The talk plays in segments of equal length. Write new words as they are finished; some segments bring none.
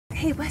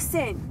Hey,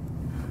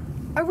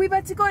 Weston, are we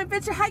about to go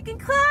adventure hiking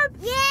club?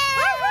 Yay!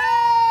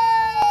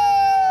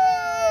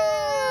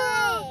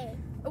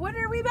 What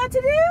are we about to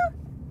do?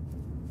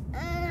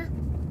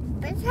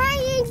 Adventure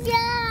hiking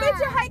club!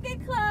 Adventure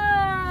hiking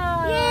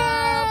club!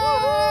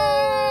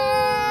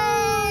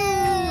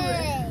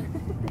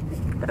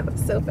 Yay! That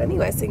was so funny,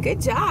 Weston.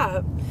 Good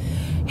job.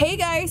 Hey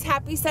guys,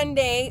 happy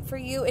Sunday. For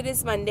you, it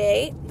is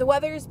Monday. The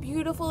weather is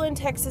beautiful in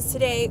Texas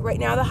today. Right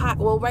now the high,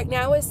 well, right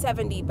now is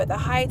 70, but the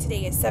high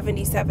today is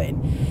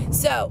 77.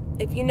 So,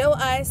 if you know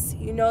us,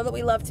 you know that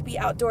we love to be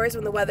outdoors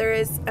when the weather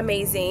is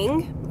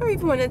amazing, or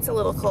even when it's a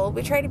little cold.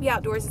 We try to be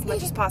outdoors as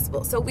much as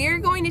possible. So we're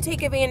going to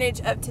take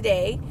advantage of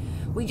today.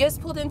 We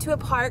just pulled into a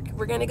park.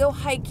 We're gonna go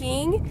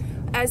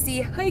hiking as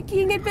the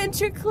Hiking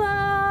Adventure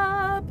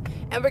Club.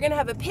 And we're gonna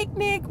have a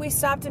picnic. We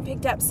stopped and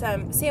picked up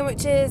some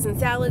sandwiches and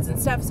salads and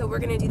stuff, so we're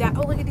gonna do that.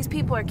 Oh, look at these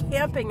people are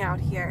camping out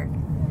here.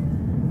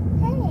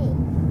 Hey.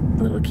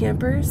 Little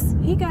campers.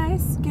 Hey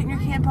guys, getting your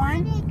camp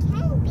on? They're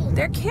camping.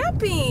 They're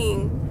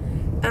camping.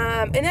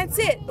 And that's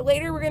it.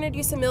 Later we're gonna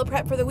do some meal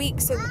prep for the week.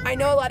 So I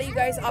know a lot of you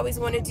guys always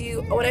want us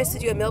to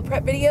do a meal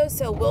prep video,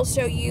 so we'll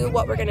show you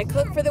what we're gonna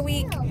cook for the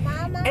week.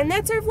 And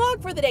that's our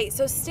vlog for the day.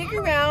 So stick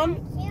around.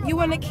 You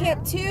wanna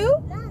camp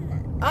too?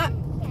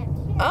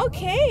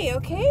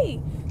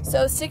 Okay.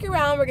 So stick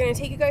around. We're going to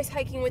take you guys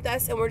hiking with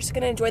us, and we're just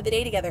going to enjoy the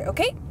day together,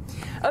 okay?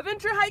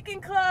 Adventure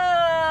Hiking Club!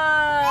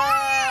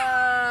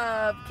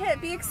 Yeah! Can't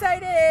be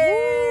excited!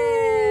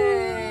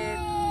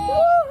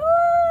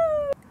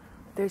 Woohoo!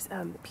 There's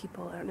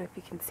people, I don't know if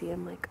you can see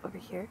them, like over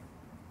here.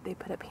 They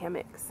put up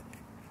hammocks.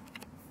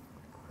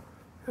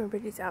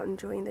 Everybody's out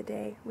enjoying the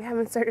day. We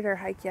haven't started our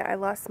hike yet. I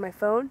lost my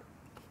phone.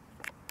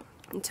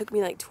 It took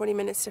me like 20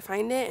 minutes to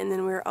find it, and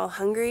then we were all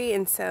hungry,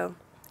 and so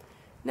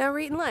now we're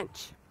eating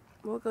lunch.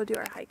 We'll go do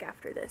our hike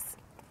after this.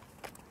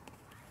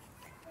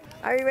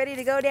 Are you ready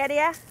to go, Daddy?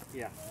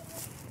 Yeah.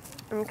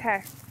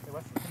 Okay.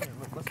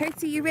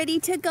 Kirsty, you ready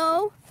to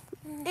go?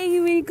 Are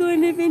you ready to go on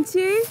an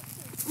adventure?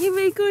 You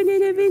ready to go on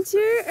an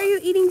adventure? Are you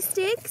eating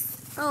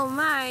sticks? Oh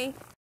my.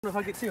 I'm gonna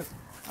hug it too.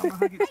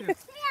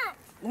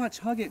 Watch,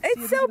 hug it.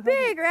 It's so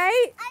big,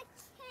 right? I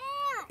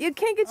can't. You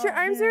can't get your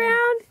arms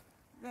around?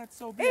 That's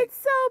so big. It's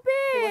so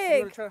Okay, big. you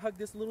want to try to hug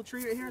this little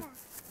tree right here?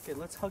 Okay,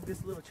 let's hug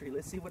this little tree.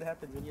 Let's see what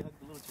happens when you hug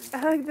the little tree.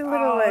 Hug the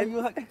little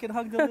one. You can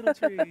hug the little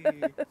tree.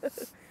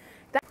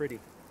 Pretty.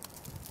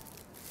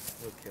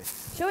 Okay.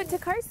 Show it to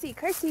Kirsty.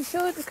 Kirsty,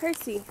 show it to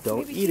Kirsty. Don't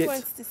Maybe eat she it.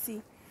 wants to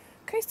see.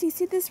 Kirsty,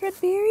 see this red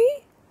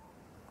berry?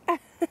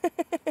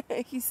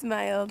 He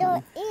smiled.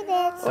 Don't eat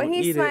it. When Don't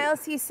he eat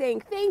smiles, he's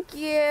saying thank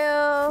you.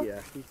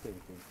 Yeah, he's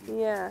saying thank you.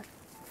 Yeah.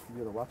 You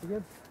gonna walk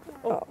again?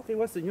 Oh, hey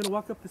Weston, you gonna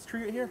walk up this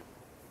tree right here?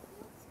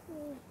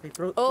 Hey,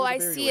 throw Oh, the I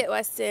berry see away. it,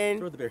 Weston.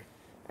 Throw the berry.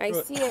 I Throw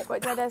it. see it.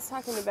 What Dada's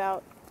talking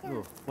about.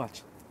 Oh,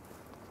 watch.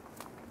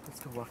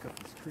 Let's go walk up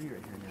this tree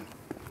right here now.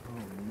 Oh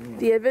man.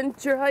 The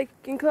Adventure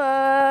Hiking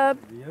Club.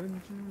 The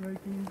Adventure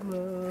Hiking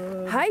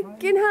Club.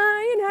 Hiking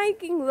high and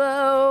hiking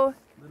low.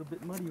 A little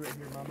bit muddy right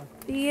here, Mama.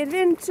 The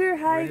Adventure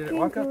Ready Hiking to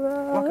walk Club.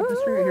 up the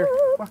street right here.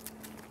 Walk.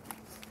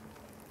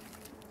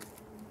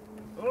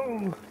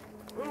 Oh.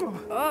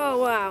 Oh,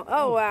 wow.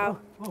 Oh, wow.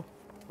 Oh.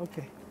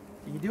 Okay.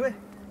 Can you do it?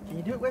 Can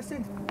you do it,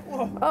 Weston?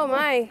 Whoa. Oh,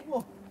 my.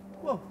 Whoa.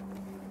 Whoa.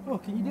 Oh,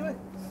 can you do it?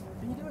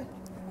 Can you do it?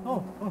 Oh.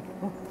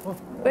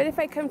 What if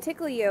I come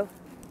tickle you?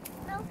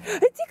 No.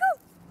 Tickle!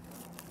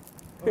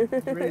 Oh, you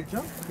ready to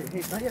jump?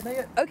 Okay, hey, not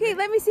yet. Okay,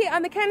 let me see it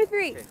on the count of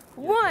three. Okay.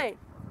 1,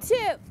 2,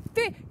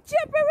 3.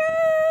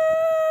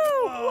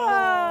 Jumparoo!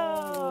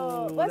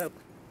 Whoa! What's...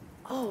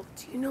 Oh,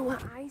 do you know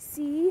what I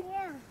see?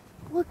 Yeah.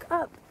 Look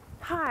up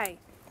high.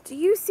 Do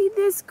you see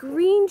this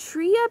green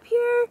tree up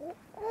here?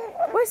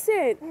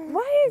 Listen,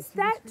 why is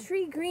that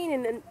tree green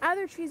and the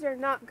other trees are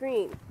not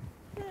green?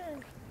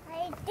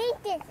 I think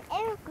it's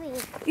evergreen.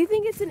 You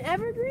think it's an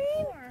evergreen?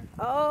 Yeah.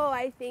 Oh,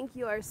 I think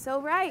you are so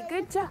right.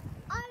 Good job.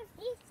 All of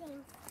these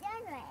things,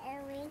 those are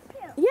evergreen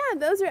too. Yeah,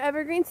 those are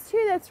evergreens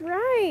too. That's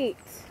right.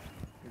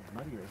 It's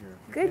muddy right here.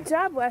 Good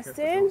job, Careful,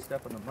 Weston. don't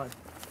step on the mud.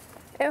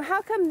 And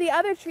how come the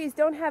other trees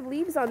don't have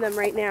leaves on them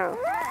right now?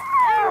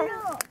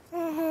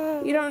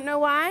 I You don't know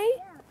why?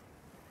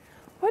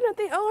 Why don't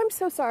they? Oh, I'm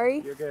so sorry.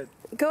 You're good.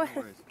 Go No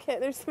ahead. worries. Okay,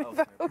 there's my Oh,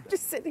 phone. sorry.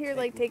 Just sitting here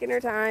like taking her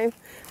time.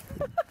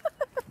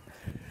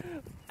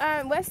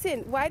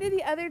 Weston, why do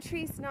the other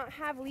trees not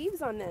have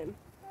leaves on them?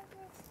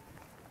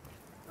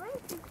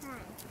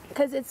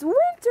 Because it's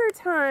winter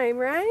time,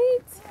 right?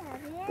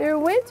 Yeah, They're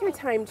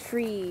wintertime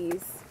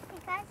trees.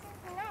 because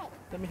it's night.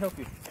 Let me help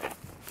you.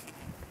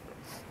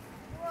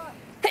 Oh,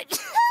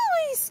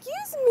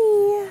 excuse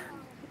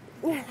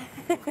me.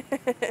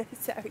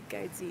 Sorry,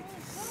 Guardsy.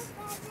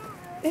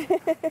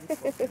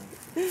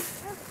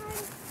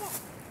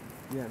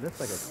 Yeah, that's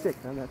like a stick,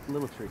 not that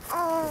little tree.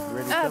 Oh.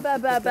 Ready to Ah, jump? ba,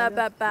 ba, Sit down ba, ba,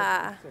 there?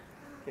 ba.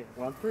 Okay,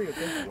 1, 3,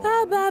 okay?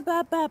 Ah, 1, ba,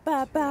 ba, ba,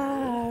 ba,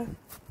 ba.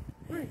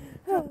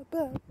 Ah, ba,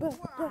 ba, ba,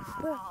 ba,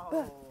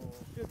 ba.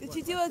 Good Did one,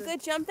 you do a Weston.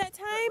 good jump that That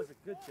time? was a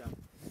good jump.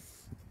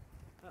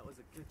 That was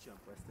a good jump,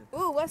 Weston.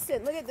 Ooh,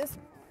 Weston, look at this.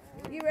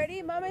 You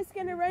ready? Mama's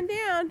gonna run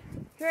down.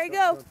 Here I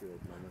go. Don't do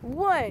it, Mama.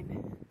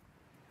 1,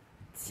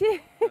 2,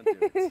 Don't do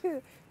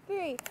it.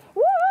 3.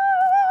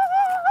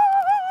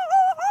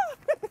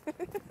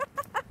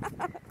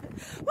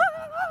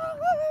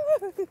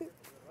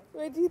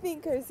 What do you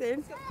think,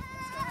 Carson?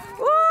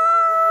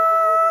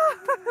 Whoa!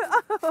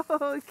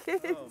 Oh,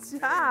 good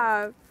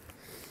job.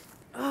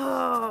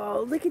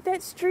 Oh, look at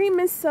that stream.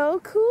 It's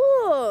so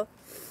cool.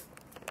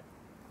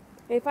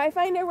 If I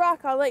find a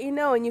rock, I'll let you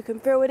know and you can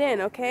throw it in,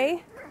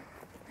 okay?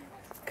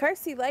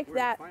 Carsey liked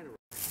that. Kind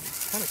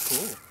of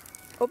cool.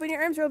 Open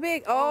your arms real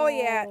big. Oh,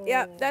 yeah.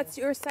 Yep, that's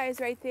your size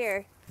right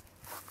there.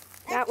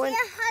 That one. I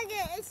can't hug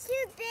it. It's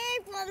too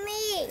big for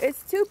me.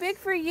 It's too big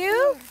for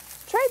you?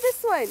 Try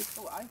this one.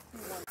 Oh, I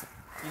see one.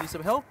 You need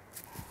some help?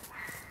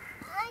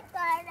 I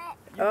got it.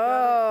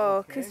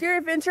 Oh, because you're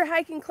Adventure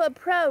Hiking Club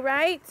Pro,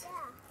 right? Yeah.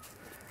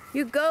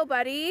 You go,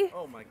 buddy.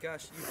 Oh my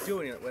gosh, you're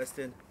doing it,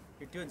 Weston.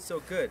 You're doing so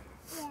good.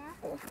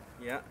 Yeah.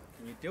 Yeah,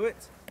 can you do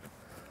it?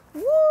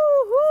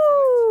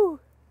 Woohoo!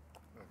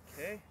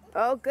 Okay.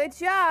 Oh, good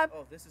job.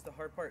 Oh, this is the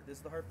hard part. This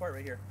is the hard part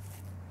right here.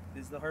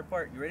 This is the hard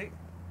part. You ready?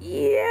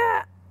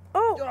 Yeah.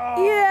 Oh,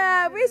 Oh,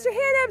 yeah. Raise your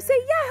hand up. Say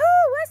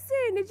Yahoo,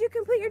 Weston. Did you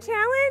complete your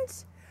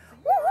challenge?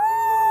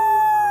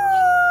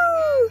 Woohoo!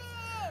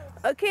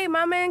 Okay,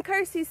 Mama and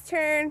Carsey's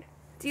turn.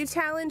 Do you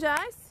challenge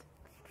us?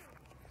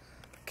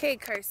 Okay,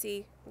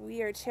 Carsey.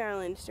 We are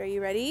challenged. Are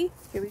you ready?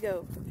 Here we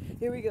go.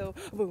 Here we go.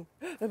 Boom.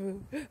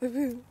 Boom.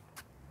 Boom.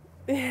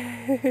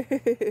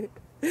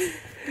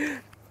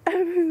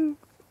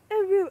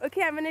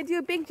 Okay, I'm gonna do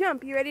a big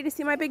jump. You ready to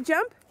see my big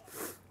jump?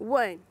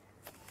 1,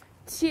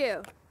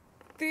 2,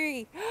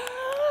 3.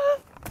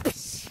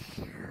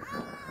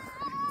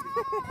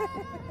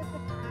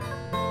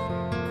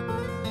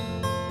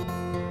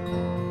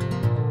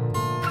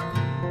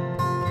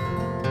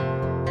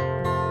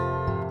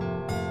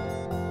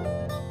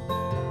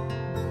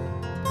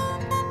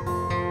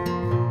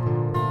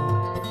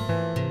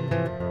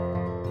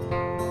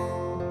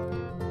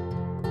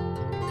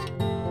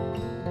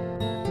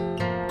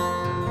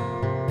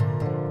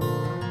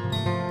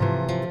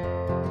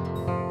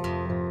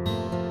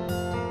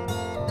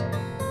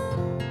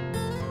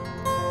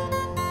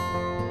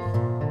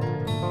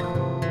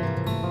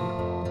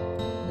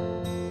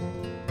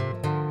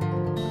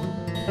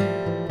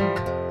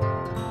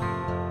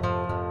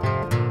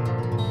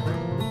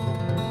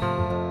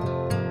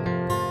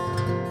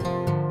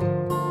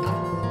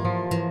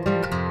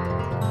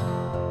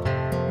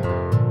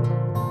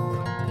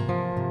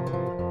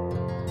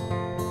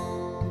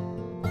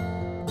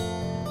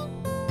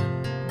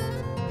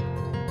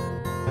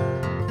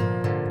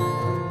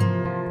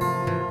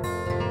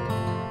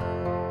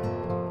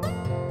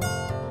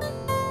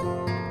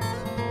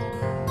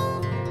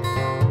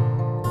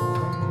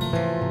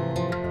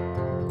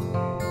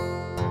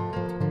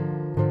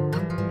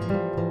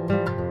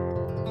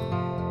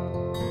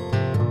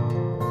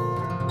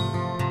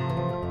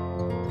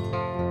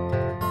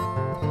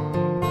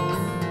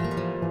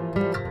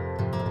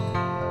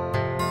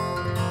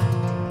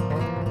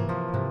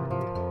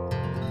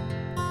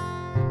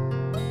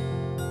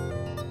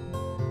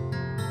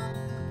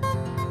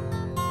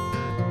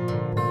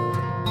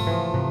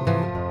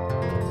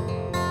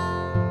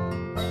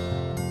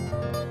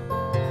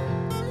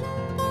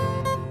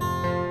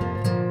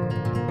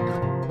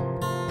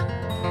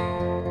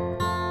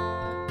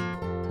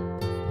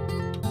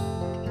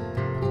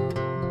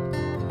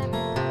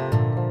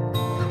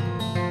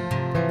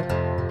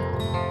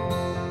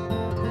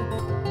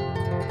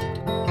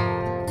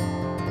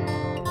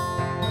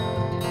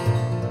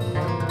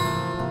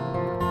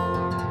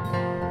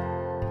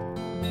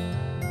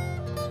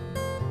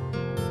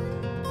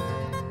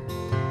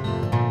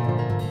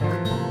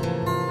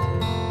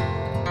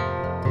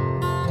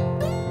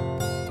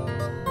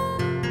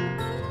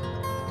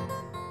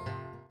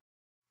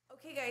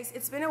 Guys,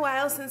 it's been a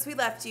while since we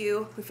left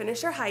you. We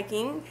finished our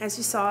hiking. As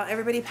you saw,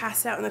 everybody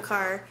passed out in the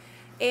car.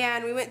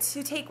 And we went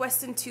to take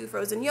Weston to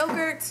frozen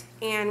yogurt.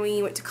 And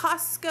we went to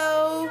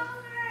Costco.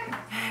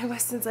 And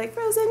Weston's like,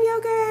 frozen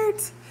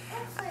yogurt.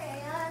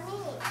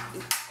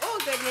 Oh,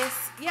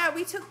 goodness. Yeah,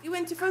 we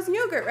went to frozen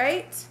yogurt,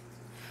 right?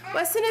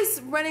 Weston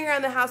is running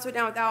around the house right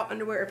now without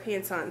underwear or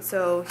pants on.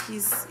 So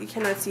you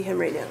cannot see him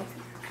right now.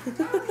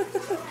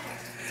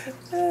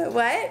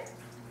 What?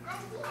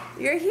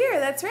 You're here,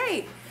 that's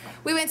right.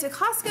 We went to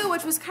Costco,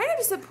 which was kind of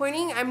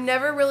disappointing. I'm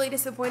never really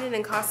disappointed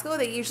in Costco.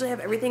 They usually have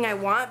everything I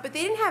want, but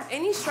they didn't have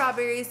any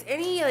strawberries,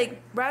 any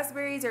like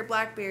raspberries or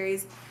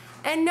blackberries,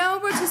 and no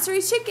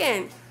rotisserie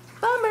chicken.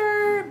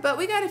 Bummer, but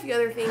we got a few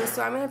other things,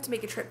 so I'm gonna have to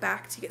make a trip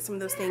back to get some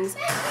of those things.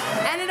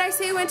 And did I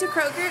say we went to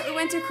Kroger? We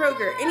went to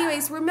Kroger.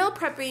 Anyways, we're meal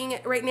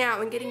prepping right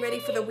now and getting ready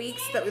for the week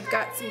so that we've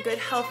got some good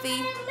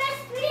healthy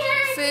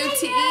food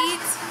to eat.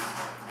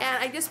 And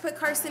I just put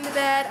Carson to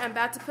bed. I'm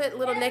about to put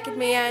little naked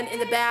man in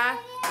the bath,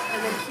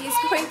 and then he's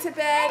going to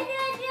bed.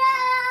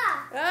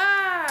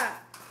 Ah!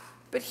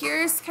 But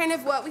here's kind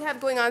of what we have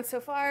going on so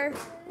far,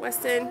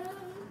 Weston.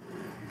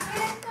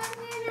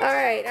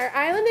 Alright, our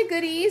island of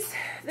goodies.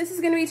 This is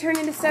going to be turned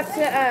into stuff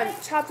to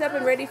chopped up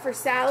and ready for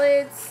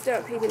salads.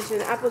 Don't pay attention to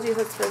the apple juice,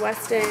 that's for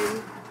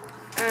Weston.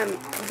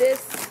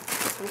 This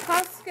from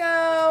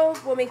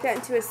Costco. We'll make that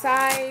into a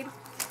side.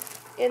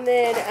 And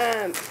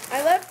then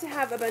I love to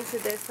have a bunch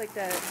of this, like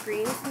the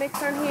greens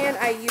mix on hand.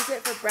 I use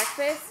it for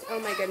breakfast. Oh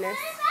my goodness.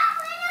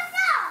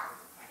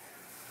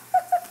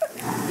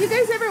 You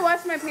guys ever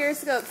watch my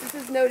Periscope? This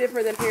is no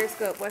different than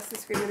Periscope. What's the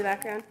screen in the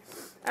background?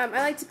 I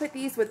like to put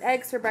these with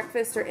eggs for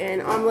breakfast or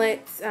in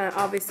omelets.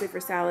 Obviously for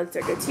salads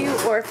they're good too,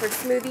 or for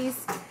smoothies.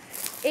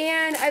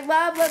 And I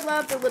love, love,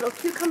 love the little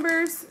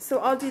cucumbers. So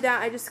I'll do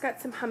that. I just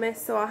got some hummus,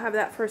 so I'll have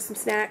that for some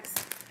snacks.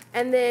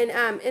 And then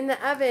in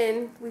the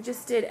oven, we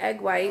just did egg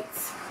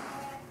whites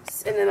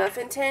in the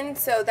muffin tin.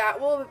 So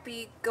that will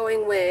be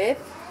going with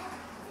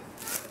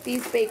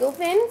these bagel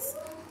thins.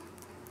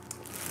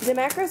 The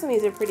macros on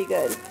these are pretty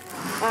good.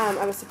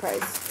 I was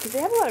surprised because they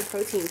have a lot of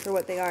protein for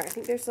what they are. I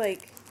think there's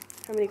like,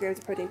 how many grams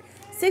of protein?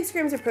 6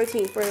 grams of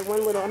protein for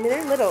one little, I mean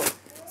they're little.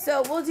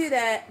 So we'll do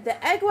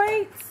the egg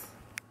whites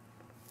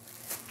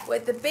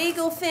with the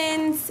bagel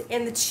thins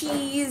and the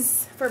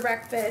cheese for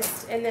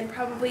breakfast, and then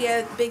probably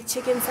a big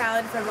chicken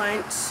salad for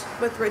lunch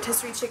with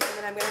rotisserie chicken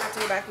that I'm going to have to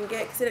go back and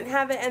get because I didn't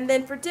have it. And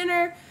then for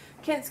dinner,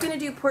 Kent's going to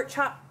do pork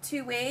chop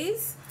 2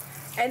 ways.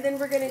 And then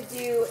we're going to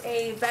do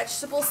a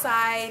vegetable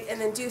side and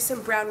then do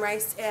some brown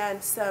rice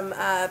and some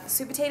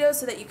sweet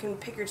potatoes so that you can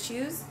pick or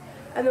choose.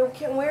 And then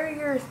Kent, where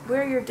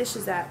are your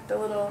dishes at? The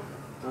little,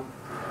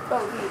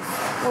 oh,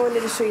 these. I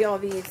wanted to show you all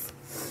these.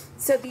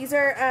 So these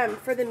are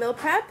for the meal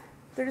prep.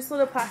 They're just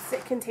little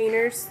plastic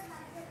containers.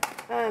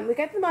 We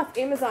got them off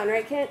Amazon,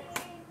 right, Kent?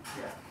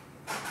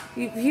 Yeah.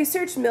 If you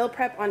search meal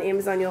prep on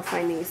Amazon, you'll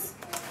find these.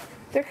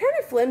 They're kind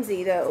of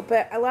flimsy, though,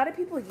 but a lot of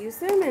people use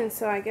them, and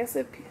so I guess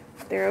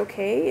they're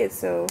okay.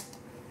 So,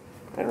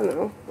 I don't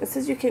know. It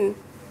says you can,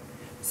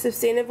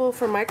 sustainable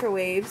for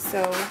microwaves,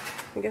 so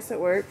I guess it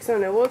works. I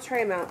don't know. We'll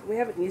try them out. We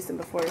haven't used them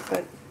before, but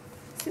it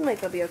seems like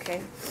they'll be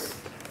okay.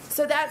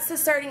 So that's the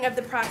starting of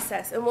the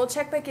process, and we'll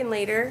check back in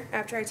later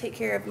after I take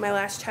care of my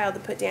last child to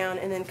put down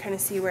and then kind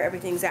of see where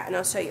everything's at, and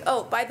I'll show you.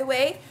 Oh, by the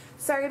way,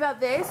 sorry about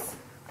this.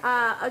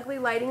 Ugly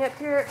lighting up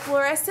here.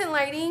 Fluorescent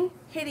lighting,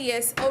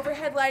 hideous.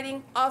 Overhead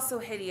lighting, also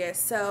hideous.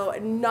 So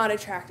not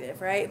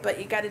attractive, right? But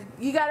you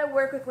gotta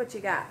work with what you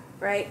got,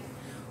 right?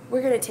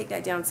 We're gonna take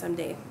that down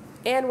someday,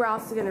 and we're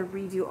also gonna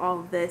redo all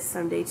of this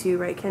someday too,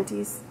 right,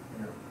 Kenties?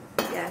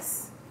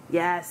 Yes,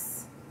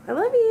 yes. I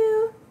love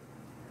you.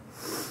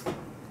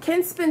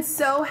 Kent's been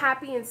so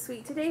happy and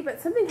sweet today, but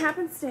something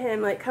happens to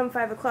him, like come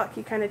 5 o'clock,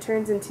 he kind of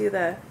turns into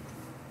the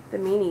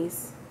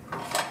meanies.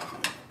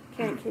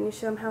 Kent, can you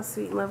show him how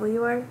sweet and lovely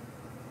you are?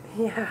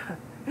 Yeah.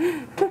 What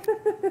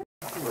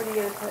are you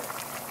going to put?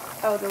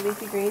 Oh, the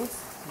leafy greens?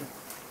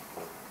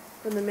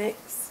 From the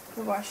mix.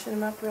 We're washing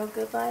them up real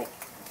good like.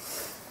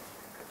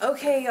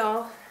 Okay,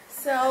 y'all.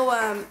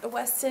 So,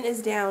 Weston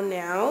is down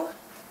now.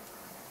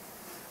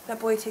 That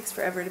boy takes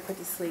forever to put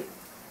to sleep.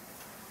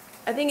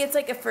 I think it's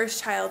like a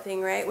first child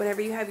thing, right?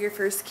 Whenever you have your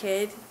first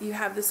kid, you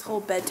have this whole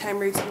bedtime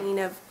routine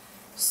of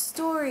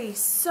story,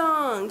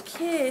 song,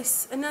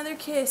 kiss, another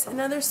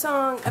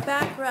song, a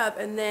back rub,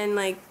 and then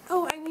like,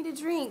 oh, I need a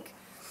drink.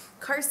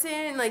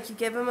 Carson, like you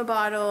give him a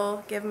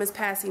bottle, give him his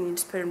passy, and you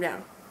just put him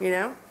down, you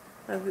know?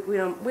 We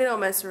don't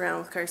mess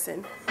around with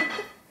Carson.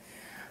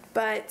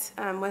 But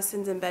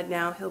Weston's in bed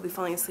now. He'll be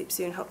falling asleep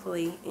soon,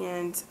 hopefully.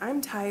 And I'm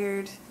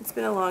tired. It's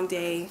been a long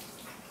day.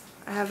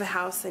 I have a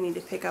house I need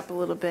to pick up a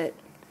little bit.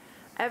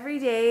 Every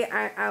day,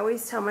 I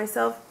always tell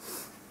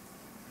myself,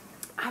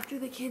 after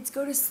the kids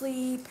go to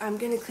sleep, I'm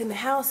going to clean the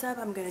house up,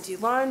 I'm going to do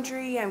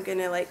laundry, I'm going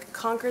to like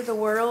conquer the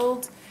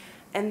world.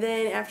 And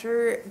then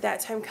after that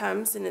time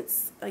comes and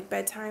it's like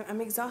bedtime, I'm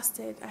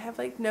exhausted. I have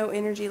like no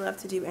energy left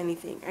to do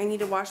anything. I need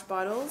to wash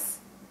bottles.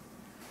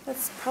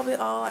 That's probably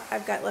all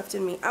I've got left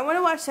in me. I want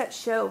to watch that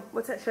show.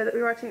 What's that show that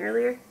we were watching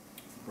earlier?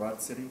 Broad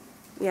City?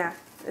 Yeah,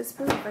 it's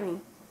pretty funny.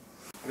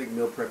 I think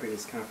meal prepping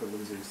is kind of for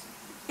losers.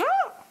 Oh!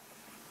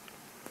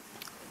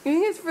 You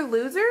think it's for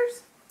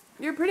losers?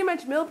 You're pretty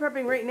much meal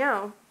prepping right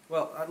now.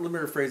 Well, let me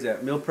rephrase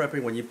that. Meal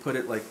prepping, when you put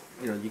it like,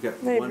 you know, you got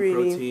Hey, one Brady.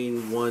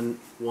 protein,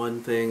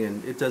 one thing,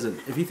 and it doesn't,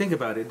 if you think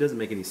about it, it doesn't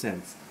make any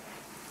sense.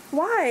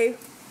 Why?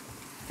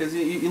 Because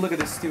you look at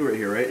this stew right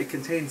here, right? It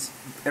contains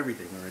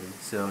everything already.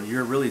 So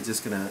you're really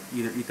just going to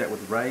either eat that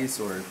with rice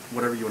or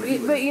whatever you want to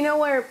eat with But it. you know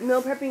where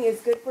meal prepping is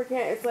good for,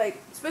 Kent? It's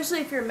like, especially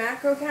if you're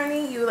macro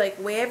counting, you like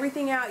weigh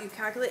everything out, you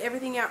calculate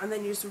everything out, and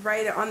then you just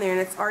write it on there, and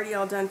it's already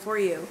all done for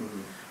you.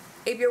 Mm-hmm.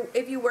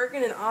 If you work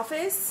in an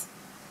office,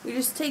 you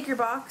just take your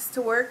box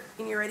to work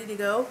and you're ready to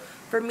go.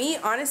 For me,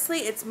 honestly,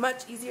 it's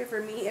much easier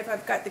for me if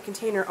I've got the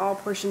container all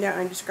portioned out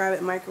and just grab it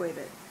and microwave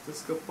it.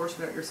 Just go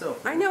portion out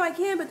yourself. I know I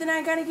can, but then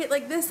I gotta get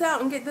like this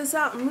out and get this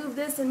out and move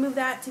this and move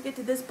that to get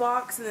to this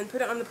box and then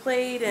put it on the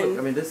plate and. Look,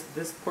 I mean,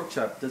 this pork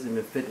chop doesn't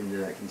even fit into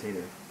that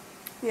container.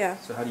 Yeah.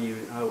 So how would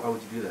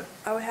you do that?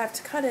 I would have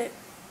to cut it.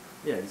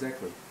 Yeah,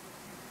 exactly.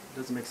 It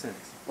doesn't make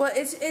sense. Well,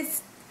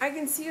 it's. I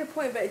can see your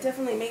point, but it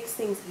definitely makes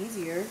things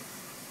easier.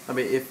 I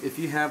mean, if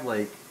you have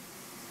like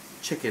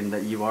chicken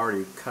that you've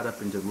already cut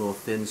up into little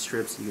thin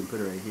strips, you can put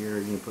it right here.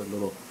 You can put a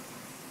little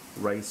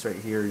rice right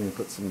here. You can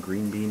put some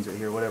green beans right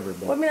here, whatever.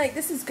 But Well, I mean, like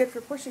this is good for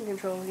portion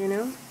control, you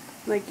know.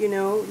 Like, you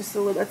know, just a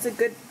little, that's a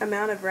good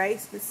amount of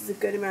rice. This is a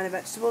good amount of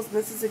vegetables. And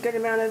this is a good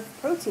amount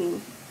of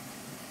protein.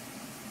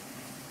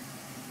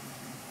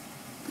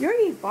 You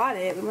already bought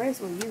it, we might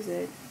as well use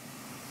it.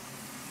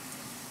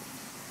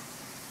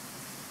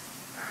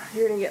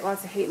 You're gonna get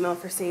lots of hate mail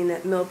for saying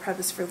that meal prep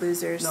is for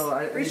losers. No,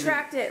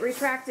 retract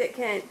it,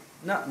 Kent.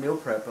 Not meal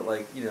prep, but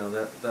like, you know,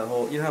 that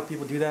whole, you know how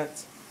people do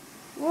that?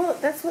 Well,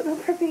 that's what meal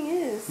prepping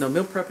is. No,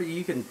 meal prepping,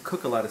 you can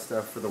cook a lot of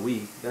stuff for the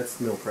week.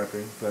 That's meal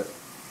prepping. But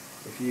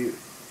if you,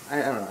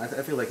 I don't know,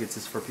 I feel like it's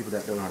just for people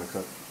that don't know how to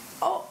cook.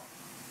 Oh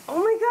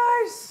my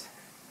gosh.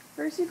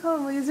 First you call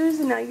them losers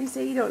and now you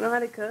say you don't know how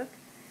to cook.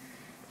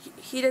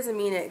 He doesn't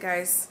mean it,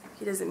 guys.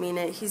 He doesn't mean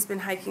it. He's been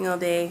hiking all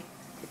day.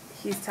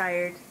 He's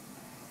tired.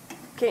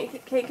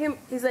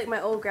 He's like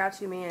my old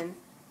grouchy man.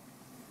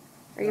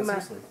 Are you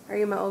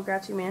my old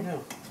grouchy man?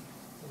 No.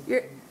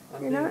 You're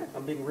not?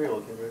 I'm being real,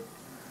 okay?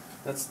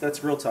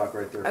 That's real talk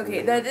right there.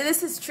 Okay,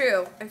 this is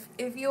true.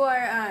 If you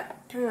are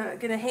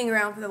gonna hang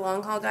around for the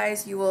long haul,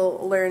 guys, you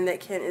will learn that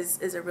Kent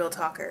is a real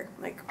talker,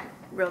 like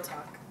real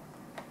talk.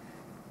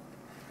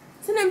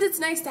 Sometimes it's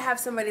nice to have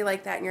somebody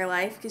like that in your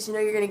life because you know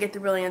you're gonna get the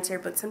real answer.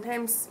 But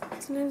sometimes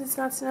it's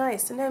not so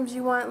nice. Sometimes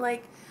you want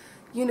like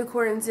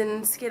unicorns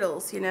and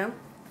Skittles, you know.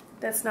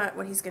 That's not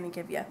what he's gonna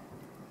give you.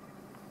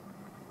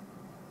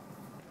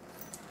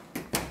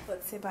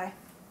 Let's say bye.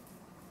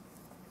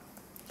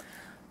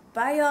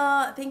 Bye,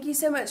 y'all. Thank you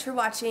so much for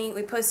watching.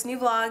 We post new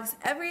vlogs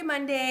every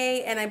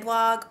Monday, and I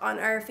blog on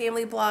our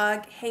family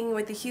blog, Hanging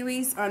with the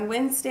Huies, on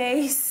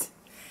Wednesdays.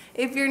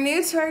 If you're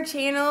new to our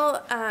channel,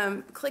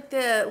 click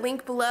the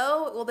link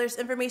below. Well, there's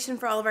information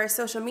for all of our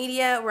social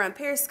media. We're on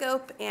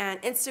Periscope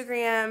and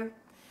Instagram,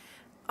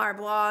 our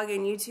blog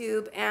and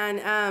YouTube. And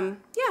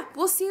yeah,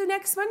 we'll see you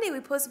next Monday. We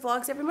post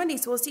vlogs every Monday,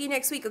 so we'll see you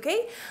next week,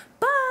 okay?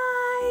 Bye!